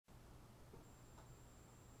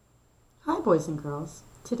boys and girls.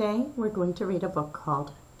 Today we're going to read a book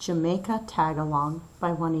called Jamaica Tag-Along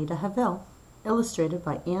by Juanita Havill, illustrated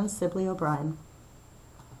by Sibley O'Brien.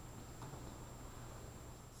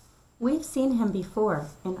 We've seen him before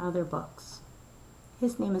in other books.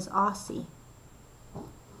 His name is Aussie.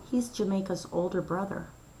 He's Jamaica's older brother.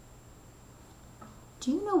 Do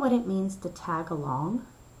you know what it means to tag along?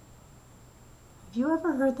 Have you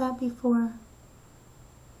ever heard that before?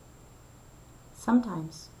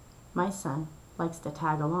 Sometimes my son likes to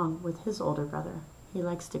tag along with his older brother. He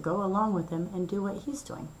likes to go along with him and do what he's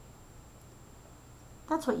doing.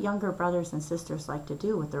 That's what younger brothers and sisters like to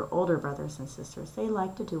do with their older brothers and sisters. They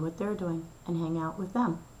like to do what they're doing and hang out with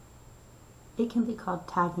them. It can be called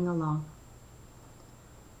tagging along.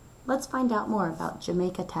 Let's find out more about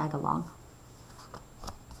Jamaica Tag-Along.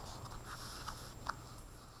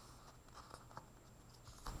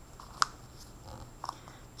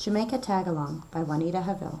 Jamaica Tag-Along by Juanita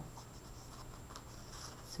Havill.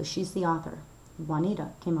 So she's the author. Juanita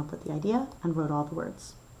came up with the idea and wrote all the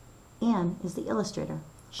words. Anne is the illustrator.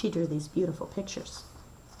 She drew these beautiful pictures.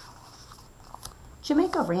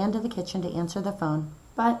 Jamaica ran to the kitchen to answer the phone,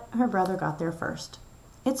 but her brother got there first.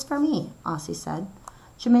 "It's for me," Aussie said.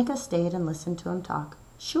 Jamaica stayed and listened to him talk.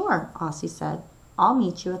 "Sure," Aussie said. "I'll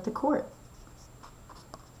meet you at the court."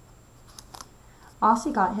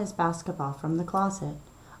 Aussie got his basketball from the closet.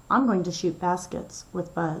 "I'm going to shoot baskets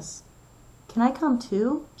with Buzz." "Can I come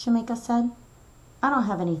too?" Jamaica said. "I don't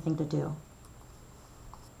have anything to do."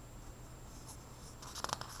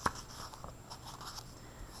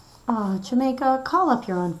 "Oh, Jamaica, call up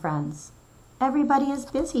your own friends. Everybody is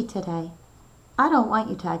busy today. I don't want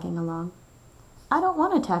you tagging along." "I don't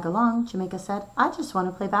want to tag along," Jamaica said. "I just want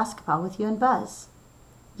to play basketball with you and Buzz."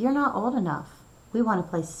 "You're not old enough. We want to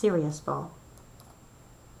play serious ball."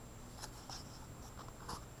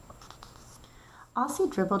 Aussie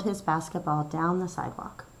dribbled his basketball down the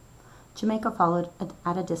sidewalk. Jamaica followed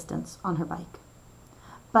at a distance on her bike.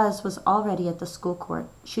 Buzz was already at the school court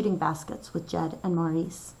shooting baskets with Jed and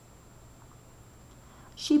Maurice.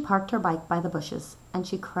 She parked her bike by the bushes and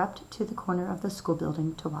she crept to the corner of the school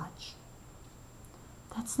building to watch.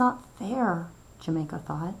 "That's not fair," Jamaica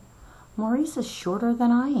thought. "Maurice is shorter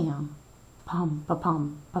than I am." Pum,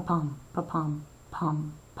 pa-pum, pa-pum, pa-pum,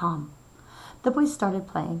 pum, pum. The boys started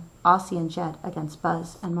playing, Aussie and Jed against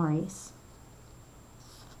Buzz and Maurice.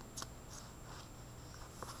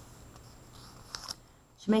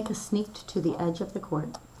 Jamaica sneaked to the edge of the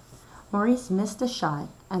court. Maurice missed a shot,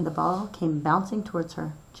 and the ball came bouncing towards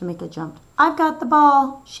her. Jamaica jumped. "I've got the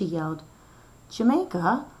ball!" she yelled.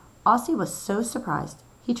 "Jamaica!" Aussie was so surprised,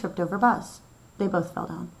 he tripped over Buzz. They both fell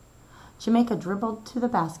down. Jamaica dribbled to the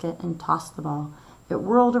basket and tossed the ball. It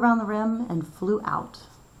whirled around the rim and flew out.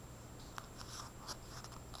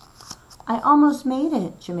 "I almost made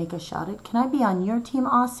it," Jamaica shouted. "Can I be on your team,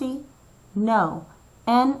 Aussie?" "No.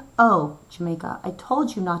 N-O, Jamaica. I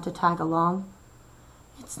told you not to tag along."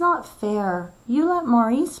 "It's not fair. You let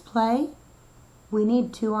Maurice play." "We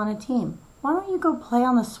need two on a team. Why don't you go play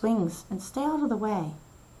on the swings and stay out of the way?"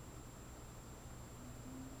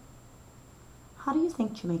 How do you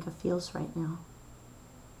think Jamaica feels right now?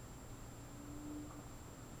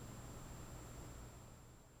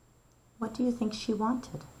 What do you think she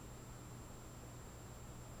wanted?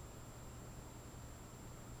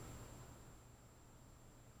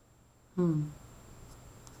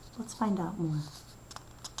 Let's find out more.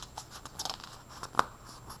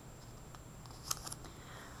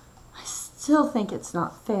 "I still think it's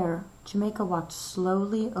not fair." Jamaica walked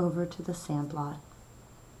slowly over to the sandlot.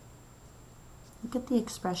 Look at the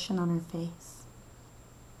expression on her face.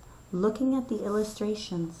 Looking at the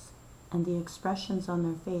illustrations and the expressions on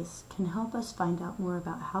their face can help us find out more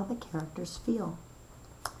about how the characters feel.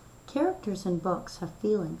 Characters in books have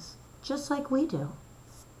feelings, just like we do.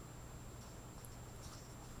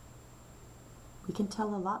 We can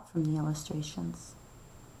tell a lot from the illustrations.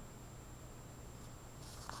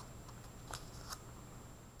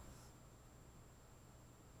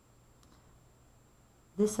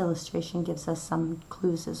 This illustration gives us some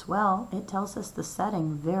clues as well. It tells us the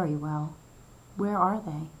setting very well. Where are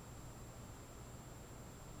they?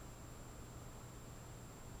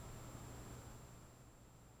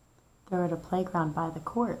 They're at a playground by the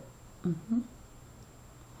court.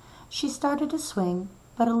 She started to swing,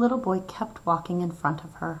 but a little boy kept walking in front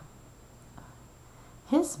of her.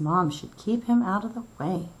 "His mom should keep him out of the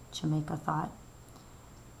way," Jamaica thought.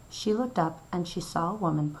 She looked up and she saw a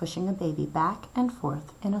woman pushing a baby back and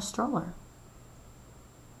forth in a stroller.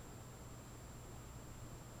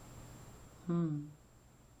 I'm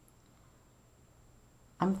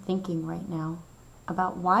thinking right now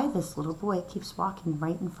about why this little boy keeps walking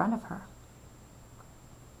right in front of her.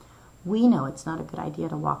 We know it's not a good idea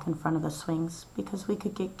to walk in front of the swings because we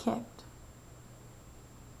could get kicked.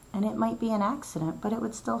 And it might be an accident, but it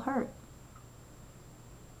would still hurt.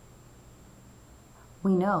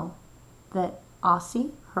 We know that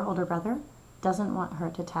Aussie, her older brother, doesn't want her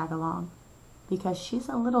to tag along because she's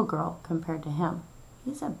a little girl compared to him.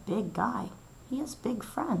 He's a big guy. He has big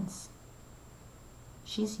friends.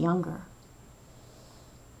 She's younger.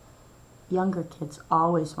 Younger kids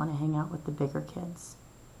always want to hang out with the bigger kids,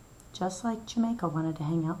 just like Jamaica wanted to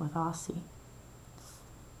hang out with Aussie.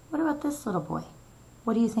 What about this little boy?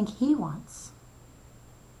 What do you think he wants?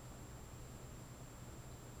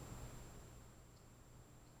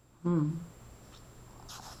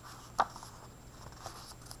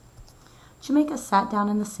 Jamaica sat down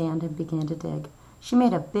in the sand and began to dig. She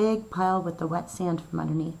made a big pile with the wet sand from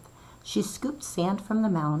underneath. She scooped sand from the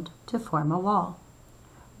mound to form a wall.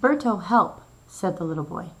 "Berto, help," said the little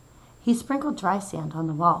boy. He sprinkled dry sand on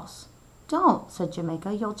the walls. "Don't," said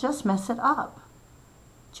Jamaica, "you'll just mess it up."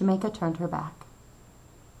 Jamaica turned her back.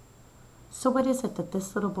 So what is it that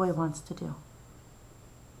this little boy wants to do?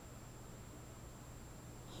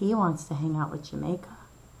 He wants to hang out with Jamaica.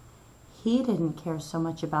 He didn't care so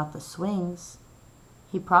much about the swings.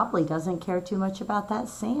 He probably doesn't care too much about that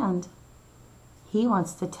sand. He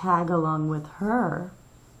wants to tag along with her.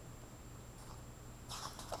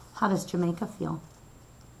 How does Jamaica feel?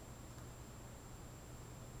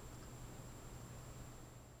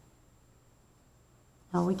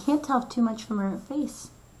 Now, we can't tell too much from her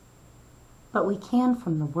face, but we can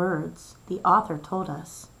from the words. The author told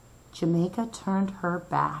us Jamaica turned her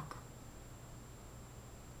back.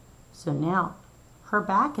 So now her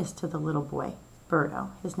back is to the little boy, Berto.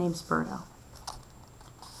 His name's Berto.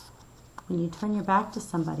 When you turn your back to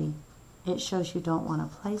somebody, it shows you don't want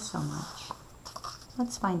to play so much.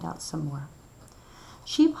 Let's find out some more.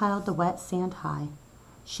 She piled the wet sand high.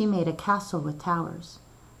 She made a castle with towers.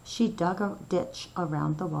 She dug a ditch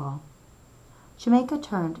around the wall. Jamaica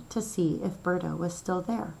turned to see if Berto was still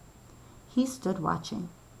there. He stood watching.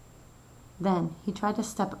 Then he tried to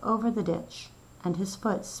step over the ditch, and his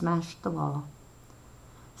foot smashed the wall.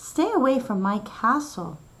 "Stay away from my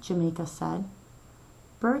castle," Jamaica said.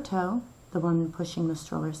 "Berto," the woman pushing the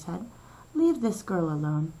stroller said, "leave this girl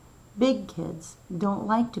alone. Big kids don't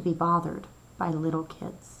like to be bothered by little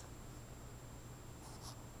kids."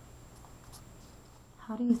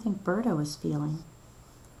 How do you think Berto is feeling?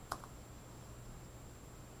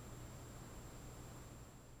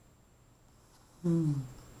 Do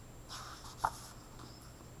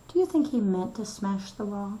you think he meant to smash the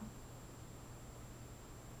wall?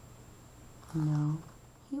 No,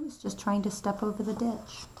 he was just trying to step over the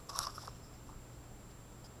ditch.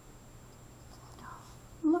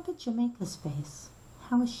 Look at Jamaica's face.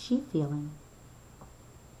 How is she feeling?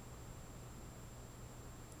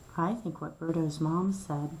 I think what Berto's mom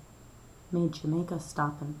said made Jamaica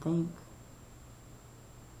stop and think.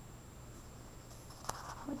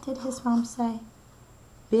 What did his mom say?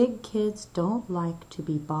 Big kids don't like to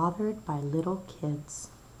be bothered by little kids.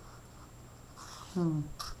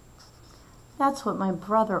 That's what my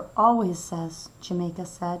brother always says, Jamaica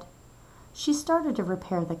said. She started to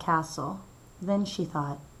repair the castle. Then she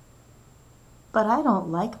thought, but I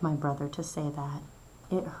don't like my brother to say that.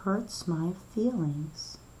 It hurts my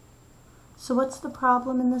feelings. So what's the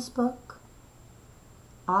problem in this book?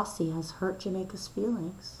 Aussie has hurt Jamaica's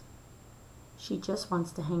feelings. She just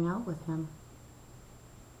wants to hang out with him.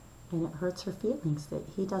 And it hurts her feelings that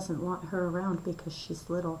he doesn't want her around because she's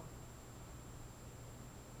little.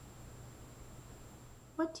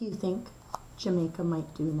 What do you think Jamaica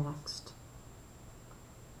might do next?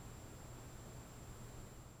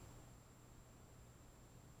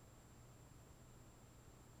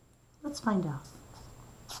 Let's find out.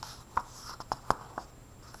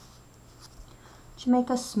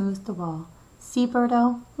 Jamaica smoothed the wall. "See,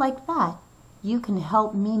 Berto, like that. You can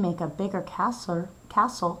help me make a bigger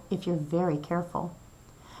castle if you're very careful."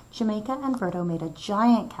 Jamaica and Berto made a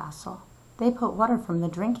giant castle. They put water from the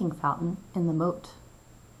drinking fountain in the moat.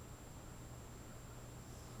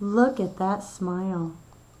 Look at that smile.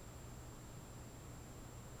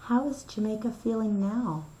 How is Jamaica feeling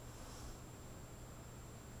now?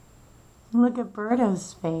 Look at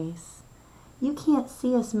Berto's face. You can't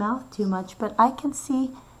see his mouth too much, but I can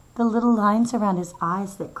see the little lines around his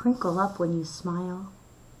eyes that crinkle up when you smile.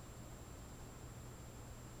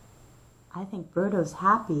 I think Berto's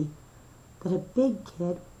happy that a big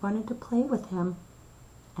kid wanted to play with him.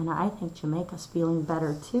 And I think Jamaica's feeling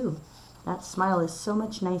better too. That smile is so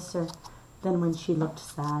much nicer than when she looked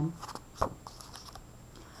sad.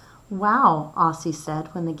 "Wow," Aussie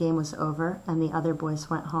said when the game was over and the other boys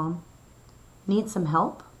went home. "Need some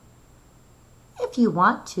help?" "If you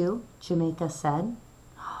want to," Jamaica said.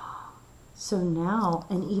 So now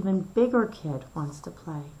an even bigger kid wants to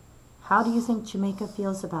play. How do you think Jamaica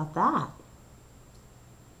feels about that?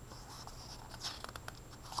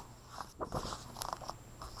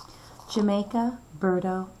 Jamaica,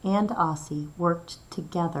 Berto, and Aussie worked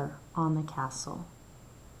together on the castle.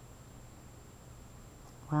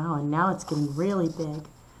 Wow, and now it's getting really big.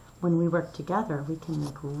 When we work together, we can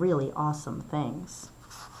make really awesome things.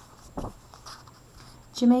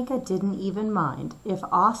 Jamaica didn't even mind if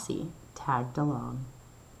Aussie tagged along.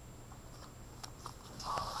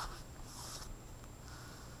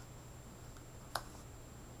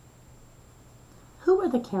 Who were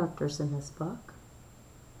the characters in this book?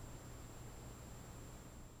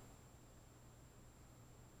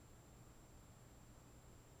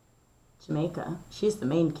 Jamaica, she's the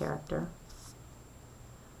main character.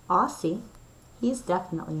 Aussie, he's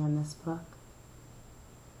definitely in this book.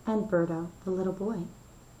 And Berto, the little boy.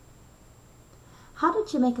 How did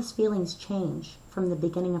Jamaica's feelings change from the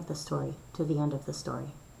beginning of the story to the end of the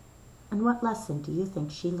story? And what lesson do you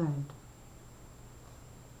think she learned?